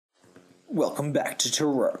Welcome back to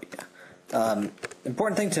Terraria.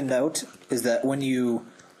 Important thing to note is that when you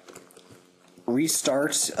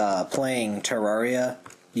restart playing Terraria,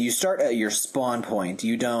 you start at your spawn point.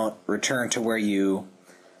 You don't return to where you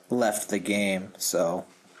left the game. So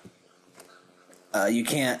you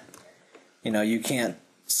can't, you can't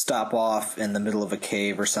stop off in the middle of a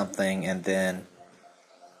cave or something and then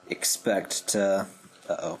expect to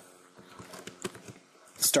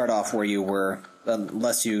start off where you were,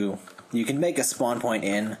 unless you can make a spawn point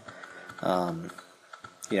in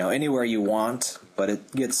anywhere you want, but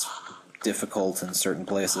it gets difficult in certain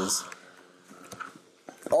places.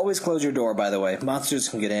 Always close your door, by the way. Monsters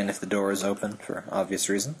can get in if the door is open for obvious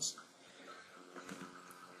reasons.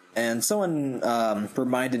 And someone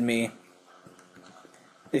reminded me,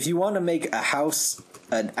 if you want to make a house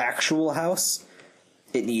an actual house,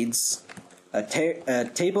 it needs a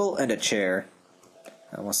table and a chair.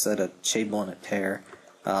 I almost said a table and a chair.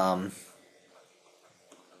 Oh,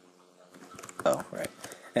 right.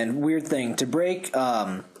 And weird thing, to break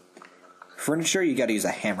furniture, you gotta use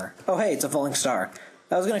a hammer. Oh, hey, it's a falling star.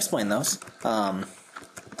 I was gonna explain those. Alright,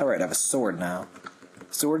 I have a sword now.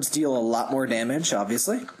 Swords deal a lot more damage,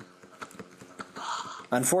 obviously.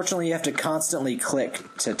 Unfortunately, you have to constantly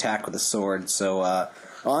click to attack with a sword, so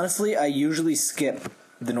honestly, I usually skip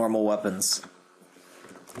the normal weapons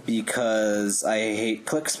because I hate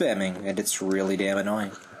click spamming, and it's really damn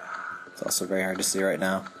annoying. It's also very hard to see right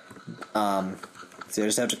now. So I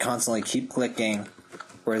just have to constantly keep clicking,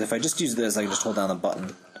 whereas if I just use this, I can just hold down the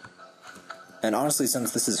button. And honestly,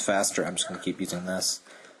 since this is faster, I'm just going to keep using this.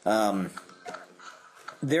 There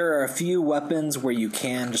are a few weapons where you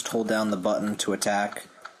can just hold down the button to attack.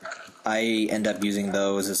 I end up using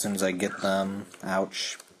those as soon as I get them.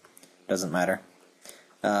 Ouch. Doesn't matter.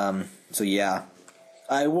 So yeah.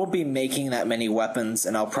 I won't be making that many weapons,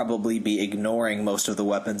 and I'll probably be ignoring most of the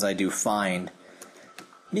weapons I do find,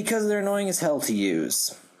 because they're annoying as hell to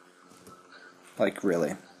use. Like,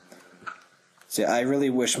 really. So yeah, I really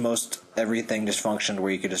wish most everything just functioned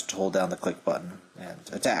where you could just hold down the click button and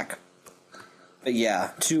attack. But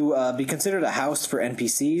yeah, to be considered a house for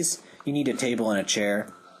NPCs, you need a table and a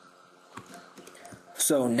chair.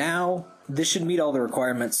 So now, this should meet all the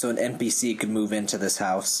requirements so an NPC could move into this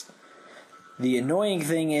house. The annoying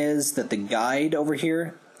thing is that the guide over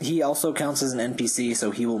here, he also counts as an NPC,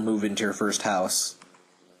 so he will move into your first house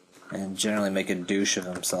and generally make a douche of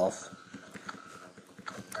himself.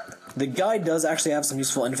 The guide does actually have some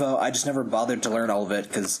useful info. I just never bothered to learn all of it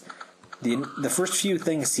because the first few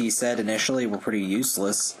things he said initially were pretty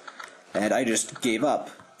useless, and I just gave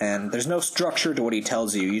up. And there's no structure to what he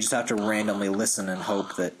tells you. You just have to randomly listen and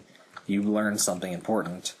hope that you learn something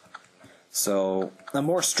important. So a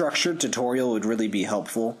more structured tutorial would really be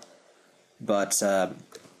helpful, but I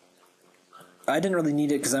didn't really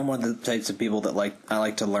need it because I'm one of the types of people that I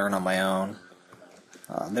like to learn on my own.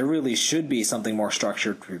 There really should be something more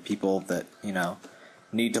structured for people that,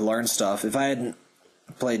 need to learn stuff. If I hadn't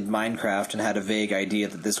played Minecraft and had a vague idea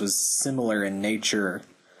that this was similar in nature,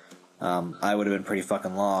 I would have been pretty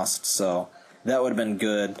fucking lost, so that would have been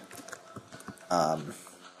good.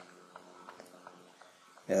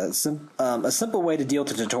 A simple way to deal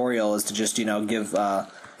with a tutorial is to just, give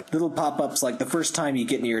little pop-ups like the first time you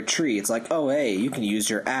get near a tree. It's like, oh, hey, you can use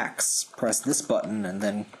your axe. Press this button and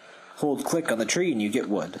then hold click on the tree and you get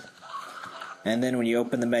wood. And then when you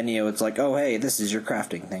open the menu, it's like, oh, hey, this is your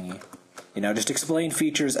crafting thingy. Just explain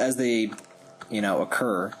features as they,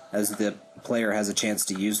 occur, as the player has a chance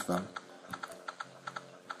to use them.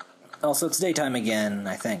 Also, it's daytime again,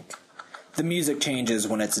 I think. The music changes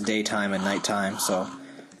when it's daytime and nighttime, so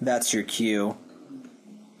that's your cue.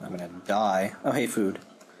 I'm gonna die. Oh, hey, food.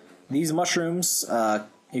 These mushrooms,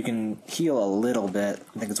 you can heal a little bit.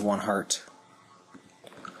 I think it's 1 heart.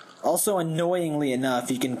 Also, annoyingly enough,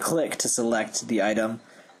 you can click to select the item.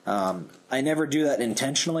 I never do that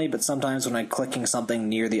intentionally, but sometimes when I'm clicking something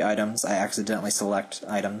near the items, I accidentally select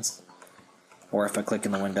items. Or if I click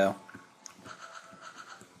in the window.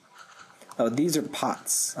 Oh, these are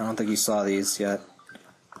pots. I don't think you saw these yet.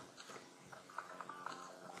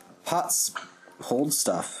 Pots hold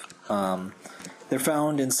stuff. They're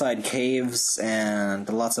found inside caves and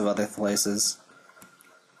lots of other places.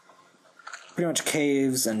 Pretty much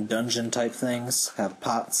caves and dungeon type things have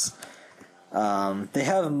pots. They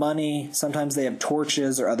have money. Sometimes they have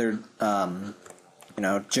torches or other,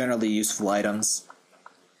 generally useful items.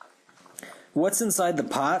 What's inside the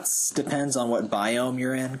pots depends on what biome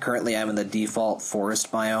you're in. Currently, I'm in the default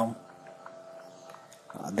forest biome.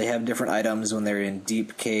 They have different items when they're in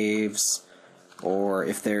deep caves, or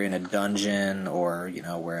if they're in a dungeon, or,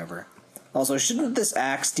 wherever. Also, shouldn't this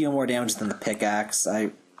axe deal more damage than the pickaxe?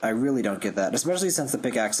 I I really don't get that, especially since the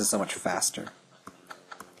pickaxe is so much faster.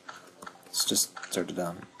 It's just sort of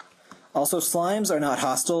dumb. Also, slimes are not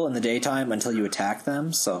hostile in the daytime until you attack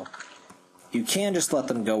them, so you can just let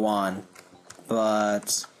them go on,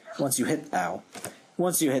 but once you hit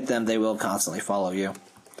them, they will constantly follow you.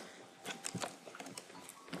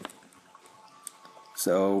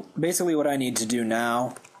 So basically what I need to do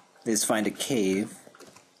now is find a cave.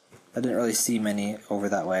 I didn't really see many over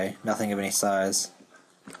that way, nothing of any size.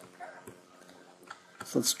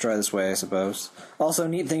 So let's try this way, I suppose. Also,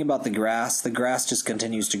 neat thing about the grass just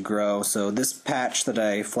continues to grow, so this patch that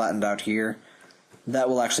I flattened out here, that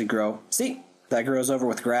will actually grow. See? That grows over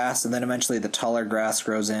with grass, and then eventually the taller grass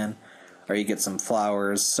grows in, or you get some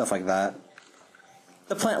flowers, stuff like that.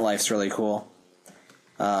 The plant life's really cool.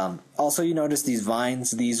 Also, you notice these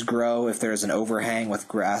vines, these grow if there's an overhang with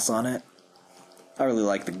grass on it. I really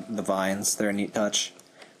like the vines, they're a neat touch.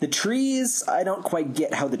 The trees, I don't quite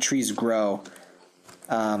get how the trees grow.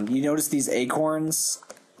 You notice these acorns?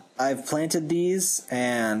 I've planted these,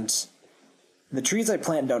 and the trees I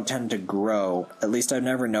plant don't tend to grow. At least I've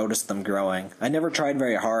never noticed them growing. I never tried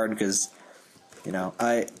very hard because, you know,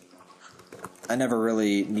 I never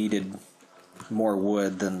really needed more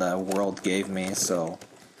wood than the world gave me, so,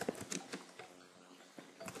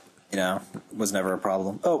 you know, was never a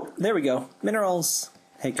problem. Oh, there we go. Minerals.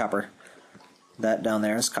 Hey, copper. That down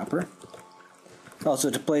there is copper.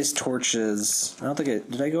 Also, to place torches, I don't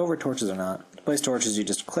think did I go over torches or not? To place torches, you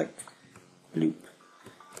just click, bloop,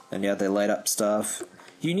 and yeah, they light up stuff.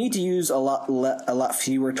 You need to use a lot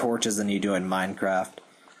fewer torches than you do in Minecraft.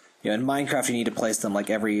 You know, in Minecraft, you need to place them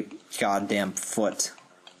like every goddamn foot,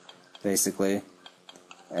 basically.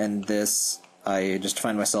 And this, I just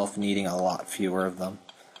find myself needing a lot fewer of them.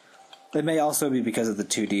 It may also be because of the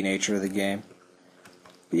 2D nature of the game.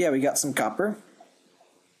 But yeah, we got some copper.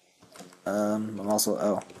 I'm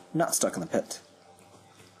also, not stuck in the pit.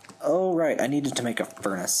 Oh, right, I needed to make a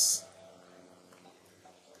furnace.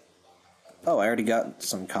 Oh, I already got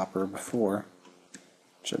some copper before,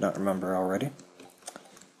 which I don't remember already.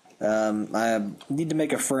 I need to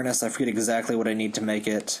make a furnace. I forget exactly what I need to make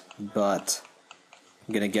it, but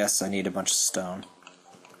I'm gonna guess I need a bunch of stone.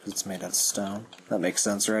 It's made out of stone. That makes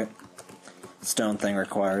sense, right? Stone thing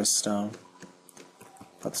requires stone.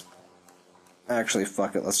 Actually,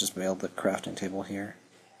 fuck it, let's just build the crafting table here.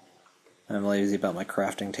 I'm lazy about my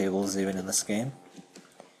crafting tables even in this game.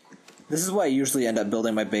 This is why I usually end up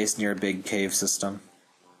building my base near a big cave system.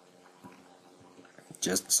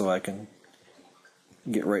 Just so I can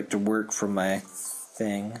get right to work from my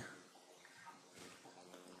thing.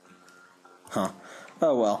 Huh.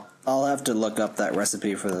 Oh well, I'll have to look up that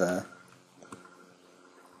recipe for the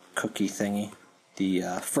cookie thingy.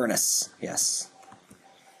 The furnace, yes.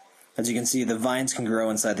 As you can see, the vines can grow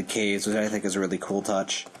inside the caves, which I think is a really cool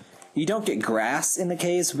touch. You don't get grass in the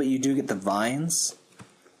caves, but you do get the vines.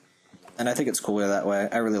 And I think it's cooler that way.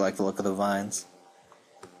 I really like the look of the vines.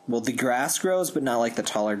 Well, the grass grows, but not like the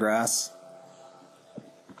taller grass.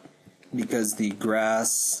 Because the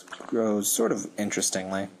grass grows sort of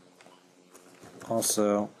interestingly.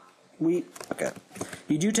 Also, wheat. Okay.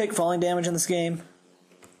 You do take falling damage in this game,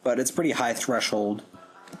 but it's pretty high threshold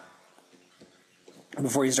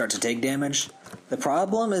before you start to take damage. The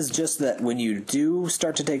problem is just that when you do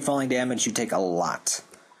start to take falling damage, you take a lot.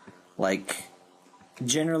 Like,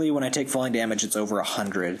 generally when I take falling damage, it's over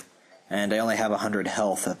 100, and I only have 100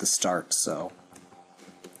 health at the start, so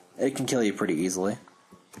it can kill you pretty easily.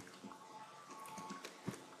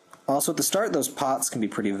 Also, at the start, those pots can be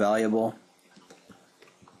pretty valuable.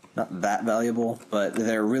 Not that valuable, but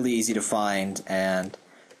they're really easy to find, and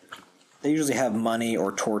they usually have money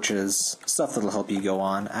or torches, stuff that'll help you go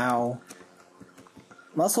on. Ow.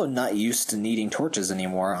 I'm also not used to needing torches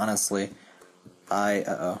anymore, honestly.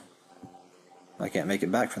 I can't make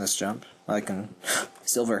it back from this jump. I can...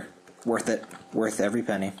 Silver. Worth it. Worth every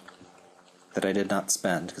penny that I did not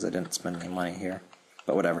spend, because I didn't spend any money here.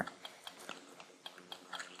 But whatever.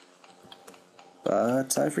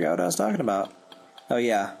 But I forgot what I was talking about. Oh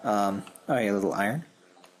yeah, a little iron.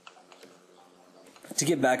 To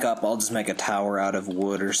get back up, I'll just make a tower out of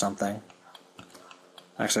wood or something.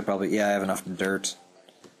 Actually, probably, yeah, I have enough dirt.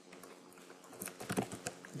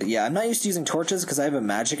 But yeah, I'm not used to using torches because I have a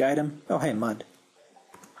magic item. Oh, hey, mud.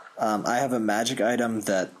 I have a magic item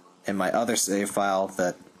that, in my other save file,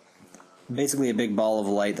 that basically a big ball of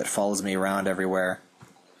light that follows me around everywhere.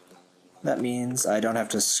 That means I don't have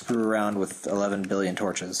to screw around with 11 billion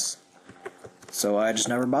torches. So I just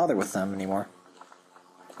never bother with them anymore.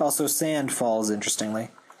 Also, sand falls interestingly.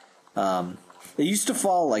 It used to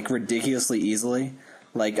fall, like, ridiculously easily.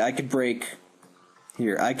 Like, I could break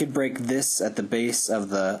Here, I could break this at the base of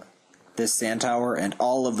this sand tower, and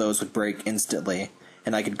all of those would break instantly,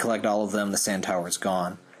 and I could collect all of them, the sand tower is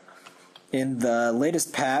gone. In the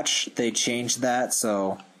latest patch, they changed that,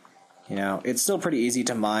 so, you know, it's still pretty easy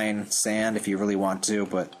to mine sand if you really want to,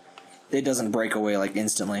 but it doesn't break away, like,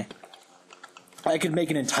 instantly. I could make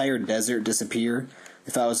an entire desert disappear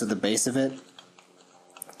if I was at the base of it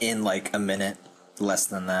in, like, a minute, less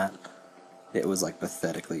than that. It was, like,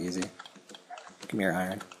 pathetically easy. Come here,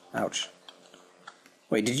 iron. Ouch.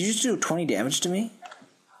 Wait, did you just do 20 damage to me?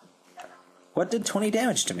 What did 20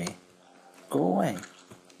 damage to me? Go away.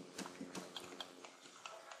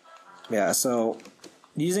 Yeah, so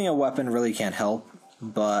using a weapon really can't help,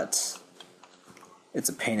 but it's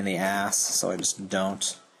a pain in the ass, so I just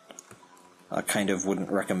don't. I kind of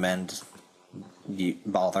wouldn't recommend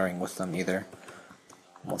bothering with them either.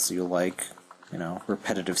 Unless you like, you know,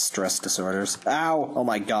 repetitive stress disorders. Ow! Oh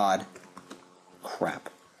my god. Crap.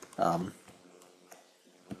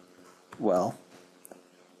 Well,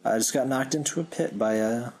 I just got knocked into a pit by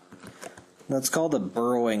a... That's called a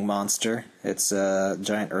burrowing monster. It's a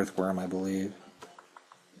giant earthworm, I believe.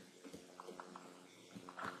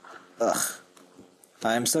 Ugh.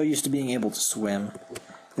 I'm so used to being able to swim.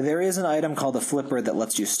 There is an item called a flipper that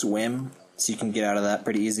lets you swim, so you can get out of that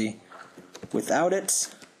pretty easy. Without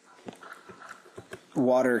it,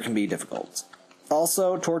 water can be difficult.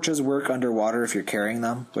 Also, torches work underwater if you're carrying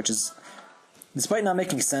them, which is, despite not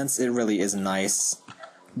making sense, it really is nice.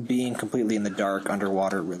 Being completely in the dark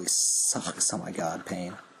underwater really sucks. Oh my god,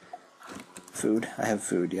 pain. Food? I have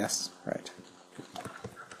food, yes. Right.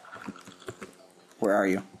 Where are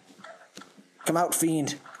you? Come out,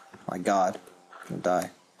 fiend! My god. I'm gonna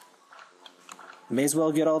die. May as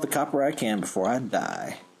well get all the copper I can before I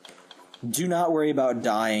die. Do not worry about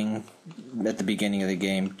dying at the beginning of the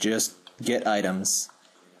game. Just get items.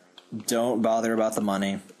 Don't bother about the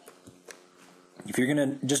money. If you're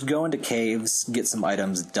gonna just go into caves, get some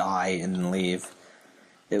items, die, and then leave,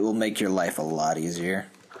 it will make your life a lot easier.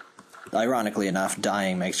 Ironically enough,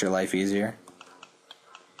 dying makes your life easier.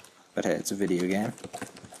 But hey, it's a video game.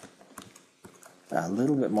 A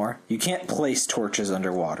little bit more. You can't place torches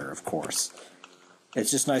underwater, of course.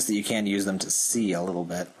 It's just nice that you can use them to see a little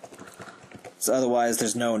bit. So otherwise,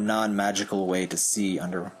 there's no non-magical way to see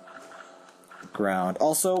underground.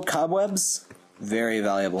 Also, cobwebs, very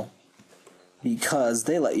valuable. Because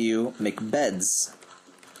they let you make beds.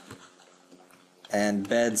 And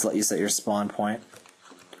beds let you set your spawn point.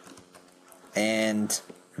 And,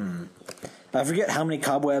 I forget how many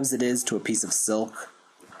cobwebs it is to a piece of silk.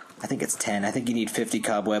 I think it's 10. I think you need 50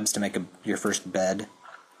 cobwebs to make your first bed.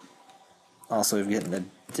 Also, we've gotten a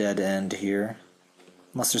dead end here.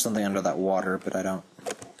 Unless there's something under that water, but I don't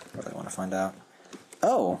really want to find out.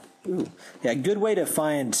 Oh! Ooh. Yeah, a good way to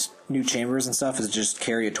find new chambers and stuff is just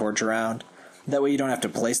carry a torch around. That way you don't have to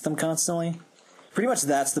place them constantly. Pretty much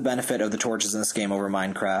that's the benefit of the torches in this game over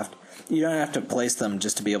Minecraft. You don't have to place them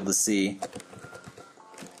just to be able to see.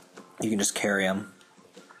 You can just carry them.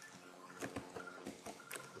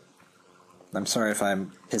 I'm sorry if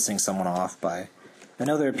I'm pissing someone off by... I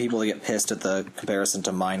know there are people that get pissed at the comparison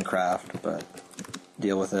to Minecraft, but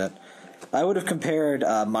deal with it. I would have compared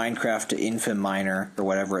Minecraft to Infam Miner, or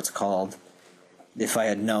whatever it's called, if I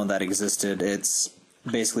had known that existed. It's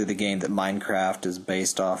basically the game that Minecraft is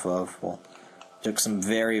based off of. Well, took some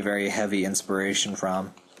very, very heavy inspiration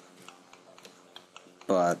from.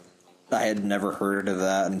 But I had never heard of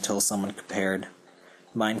that until someone compared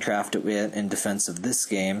Minecraft to it in defense of this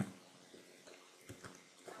game.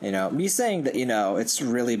 You know, me saying that, you know, it's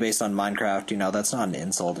really based on Minecraft, you know, that's not an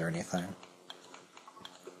insult or anything.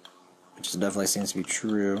 Which definitely seems to be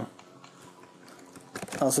true.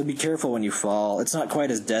 Also, be careful when you fall. It's not quite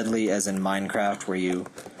as deadly as in Minecraft, where you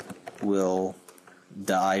will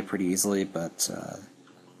die pretty easily, but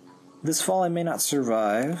this fall I may not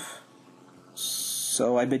survive.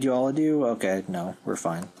 So I bid you all adieu? Okay, no, we're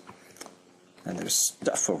fine. And there's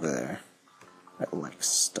stuff over there. I like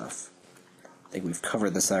stuff. I think we've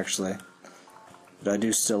covered this, actually. But I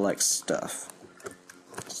do still like stuff.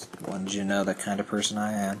 Just wanted you to know the kind of person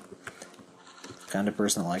I am. The kind of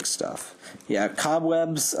person that likes stuff. Yeah,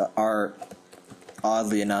 cobwebs are,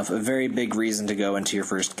 oddly enough, a very big reason to go into your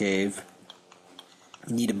first cave.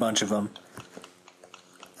 You need a bunch of them.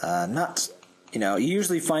 You know, you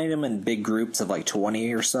usually find them in big groups of like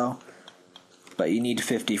 20 or so. But you need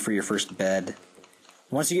 50 for your first bed.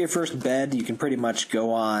 Once you get your first bed, you can pretty much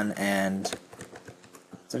go on and...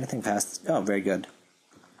 Is there anything past... Oh, very good.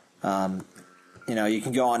 You know, you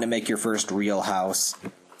can go on to make your first real house.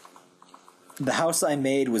 The house I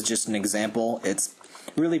made was just an example. It's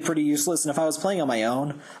really pretty useless. And if I was playing on my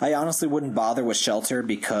own, I honestly wouldn't bother with shelter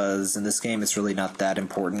because in this game it's really not that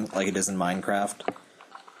important like it is in Minecraft.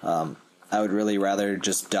 I would really rather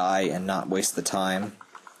just die and not waste the time.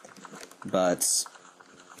 But,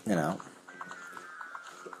 you know,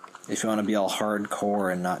 if you want to be all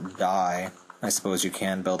hardcore and not die, I suppose you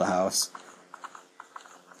can build a house.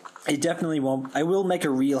 It definitely won't. I will make a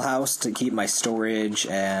real house to keep my storage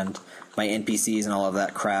and my NPCs and all of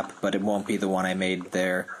that crap, but it won't be the one I made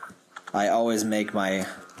there. I always make my...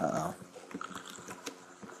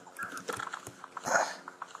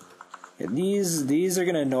 These are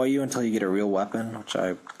going to annoy you until you get a real weapon, which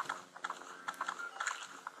I...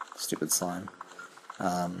 Stupid slime.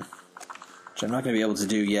 Which I'm not going to be able to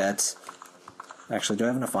do yet. Actually, do I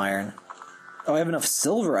have enough iron? Oh, I have enough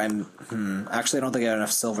silver. Actually, I don't think I have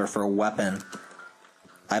enough silver for a weapon.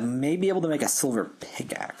 I may be able to make a silver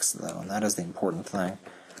pickaxe, though, and that is the important thing.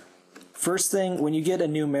 First thing, when you get a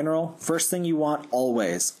new mineral, first thing you want,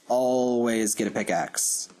 always get a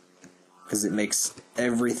pickaxe. Because it makes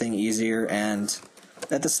everything easier, and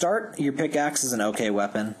at the start, your pickaxe is an okay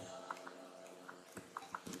weapon.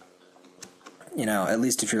 You know, at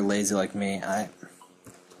least if you're lazy like me,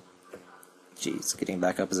 Jeez, getting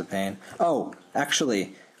back up is a pain. Oh,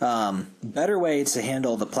 actually, better way to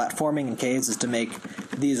handle the platforming in caves is to make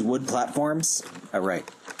these wood platforms. Oh, right.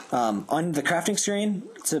 On the crafting screen,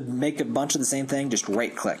 to make a bunch of the same thing, just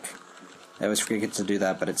right-click. I always forget to do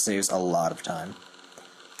that, but it saves a lot of time.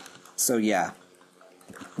 So, yeah.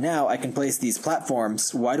 Now I can place these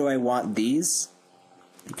platforms. Why do I want these?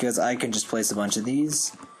 Because I can just place a bunch of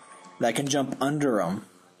these. And I can jump under them.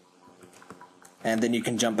 And then you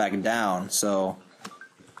can jump back down, so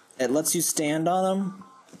it lets you stand on them,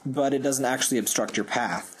 but it doesn't actually obstruct your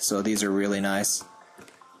path, so these are really nice.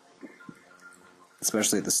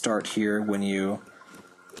 Especially at the start here, when you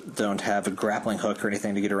don't have a grappling hook or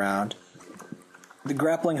anything to get around. The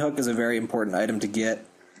grappling hook is a very important item to get.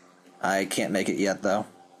 I can't make it yet, though.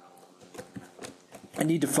 I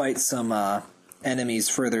need to fight some enemies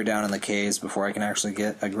further down in the caves before I can actually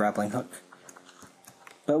get a grappling hook.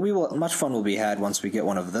 But much fun will be had once we get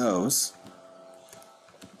one of those.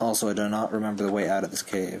 Also, I do not remember the way out of this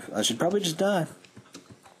cave. I should probably just die.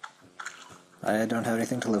 I don't have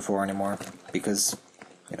anything to live for anymore, because,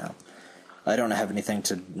 you know, I don't have anything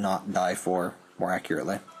to not die for, more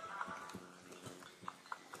accurately.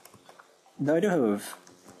 Though I do have...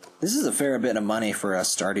 This is a fair bit of money for a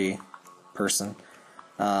starty person.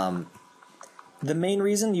 The main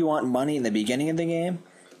reason you want money in the beginning of the game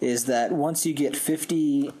is that once you get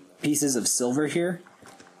 50 pieces of silver here,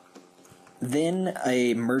 then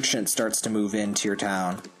a merchant starts to move into your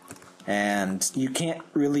town. And you can't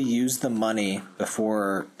really use the money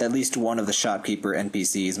before at least one of the shopkeeper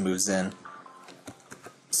NPCs moves in.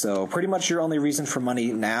 So pretty much your only reason for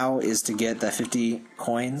money now is to get the 50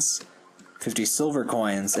 coins, 50 silver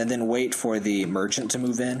coins, and then wait for the merchant to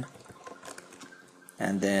move in.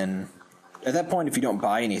 And then, at that point, if you don't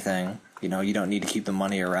buy anything, you know, you don't need to keep the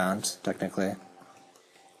money around, technically.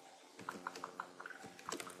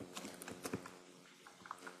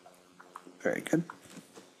 Very good.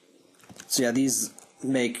 So yeah, these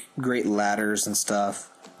make great ladders and stuff.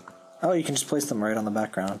 Oh, you can just place them right on the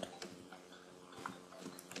background.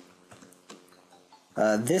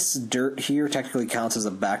 This dirt here technically counts as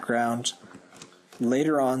a background.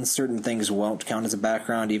 Later on, certain things won't count as a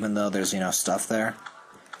background, even though there's, you know, stuff there.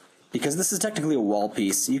 Because this is technically a wall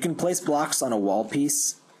piece. You can place blocks on a wall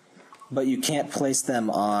piece, but you can't place them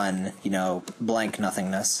on, you know, blank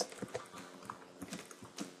nothingness.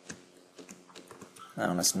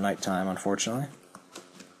 Oh, it's nighttime, unfortunately.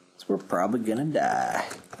 So we're probably gonna die.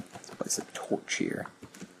 Let's place a torch here.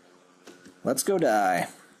 Let's go die.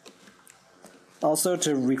 Also,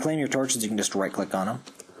 to reclaim your torches, you can just right-click on them.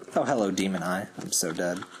 Oh, hello, Demon Eye. I'm so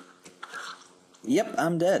dead. Yep,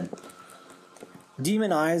 I'm dead.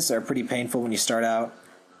 Demon Eyes are pretty painful when you start out.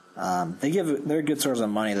 They're a good source of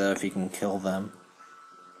money, though, if you can kill them.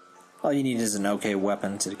 All you need is an okay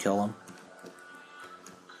weapon to kill them.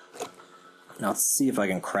 Now, let's see if I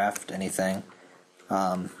can craft anything.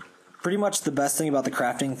 Pretty much the best thing about the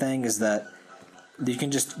crafting thing is that you can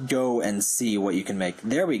just go and see what you can make.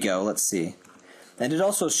 There we go, let's see. And it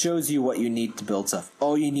also shows you what you need to build stuff.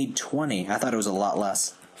 Oh, you need 20. I thought it was a lot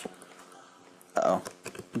less. Uh-oh.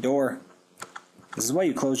 Door. This is why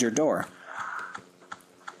you close your door.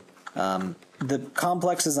 The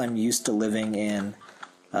complexes I'm used to living in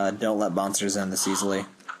don't let monsters in this easily.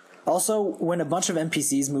 Also, when a bunch of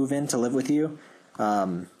NPCs move in to live with you,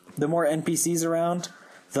 the more NPCs around,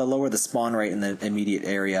 the lower the spawn rate in the immediate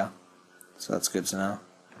area. So that's good to know.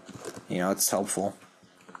 You know, it's helpful.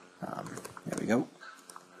 There we go.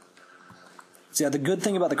 So yeah, the good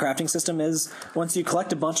thing about the crafting system is once you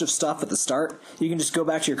collect a bunch of stuff at the start, you can just go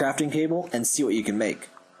back to your crafting table and see what you can make.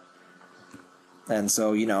 And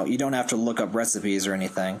so, you know, you don't have to look up recipes or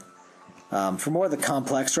anything. For more of the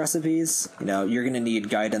complex recipes, you know, you're going to need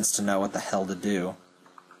guidance to know what the hell to do.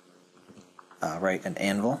 Right, an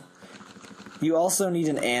anvil. You also need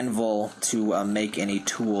an anvil to make any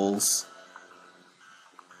tools.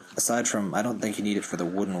 Aside from, I don't think you need it for the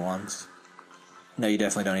wooden ones. No, you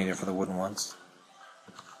definitely don't need it for the wooden ones.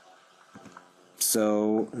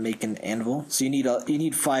 So, make an anvil. So you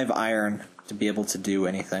need 5 iron to be able to do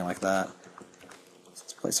anything like that. So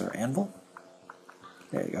let's place our anvil.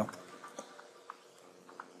 There you go.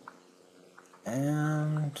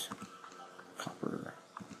 And copper.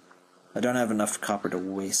 I don't have enough copper to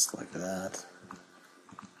waste like that.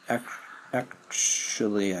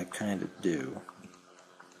 Actually, I kind of do.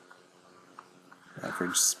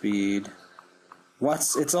 Average speed.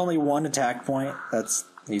 What's? It's only 1 attack point. That's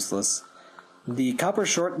useless. The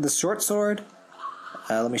short sword.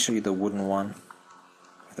 Let me show you the wooden one.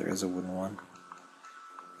 If there is a wooden one.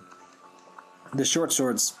 The short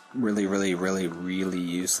sword's really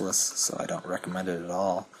useless, so I don't recommend it at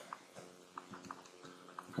all.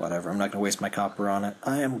 Whatever, I'm not going to waste my copper on it.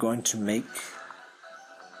 I am going to make...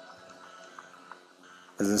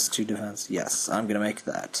 Is this 2 defense? Yes, I'm going to make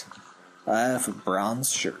that. I have a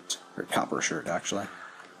bronze shirt. Or copper shirt, actually.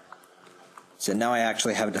 So now I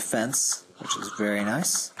actually have defense, which is very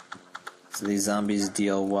nice. So these zombies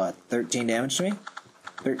deal, what, 13 damage to me?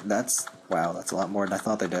 Wow, that's a lot more than I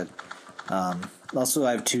thought they did. Also,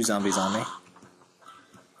 I have 2 zombies on me.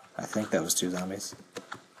 I think that was 2 zombies.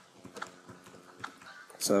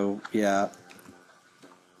 So, yeah.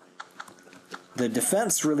 The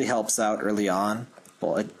defense really helps out early on.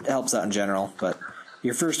 Well, it helps out in general, but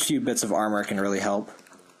your first few bits of armor can really help.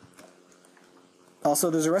 Also,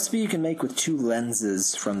 there's a recipe you can make with 2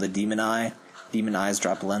 lenses from the demon eye. Demon eyes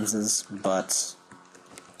drop lenses, but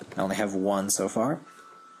I only have 1 so far.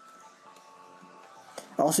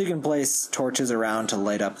 Also, you can place torches around to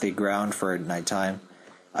light up the ground for nighttime.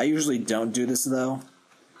 I usually don't do this, though,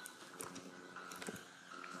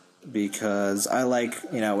 because I like,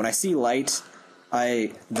 you know, when I see light,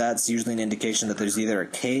 that's usually an indication that there's either a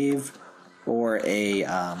cave or a,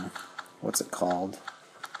 what's it called?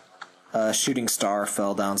 A shooting star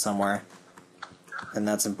fell down somewhere. And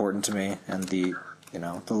that's important to me, and the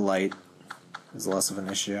light is less of an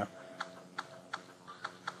issue.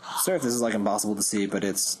 Sorry if this is like impossible to see, but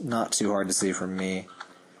it's not too hard to see for me.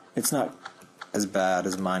 It's not as bad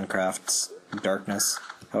as Minecraft's darkness.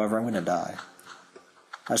 However, I'm gonna die.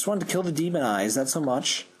 I just wanted to kill the demon eye. Is that so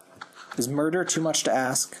much? Is murder too much to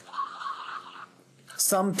ask?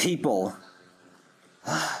 Some people.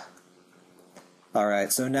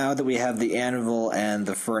 Alright, so now that we have the anvil and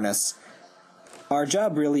the furnace, our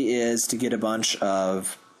job really is to get a bunch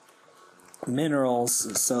of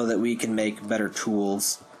minerals so that we can make better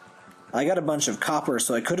tools. I got a bunch of copper,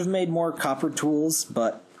 so I could have made more copper tools,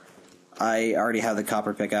 but I already have the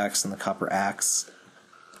copper pickaxe and the copper axe.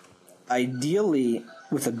 Ideally,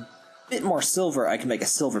 with a bit more silver, I can make a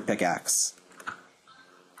silver pickaxe.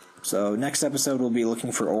 So next episode we'll be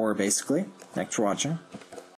looking for ore, basically. Thanks for watching.